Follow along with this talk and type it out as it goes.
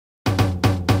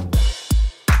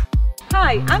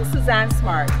Hi, I'm Suzanne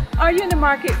Smart. Are you in the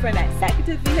market for an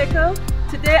executive vehicle?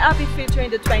 Today I'll be featuring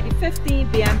the 2015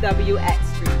 Bmw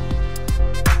X3.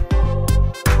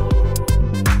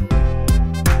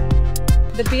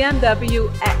 The Bmw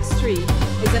X3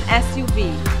 is an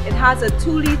SUV. It has a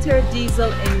 2-liter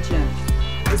diesel engine.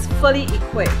 It's fully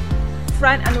equipped.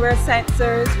 Front and rear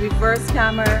sensors, reverse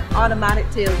camera, automatic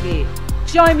tailgate.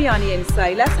 Join me on the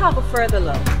inside. Let's have a further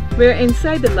look. We're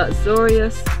inside the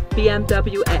luxurious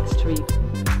Bmw X3.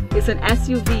 It's an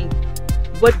SUV,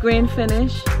 wood grain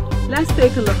finish. Let's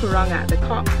take a look around at the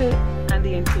cockpit and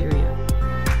the interior.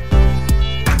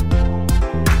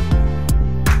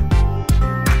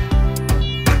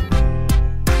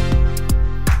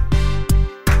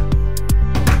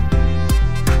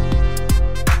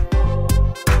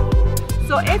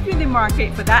 So if you're in the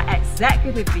market for that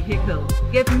executive vehicle,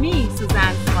 give me,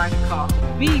 Suzanne Smart, a call.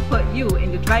 We put you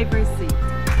in the driver's seat.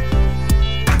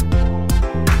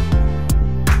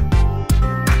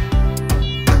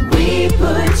 We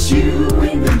put you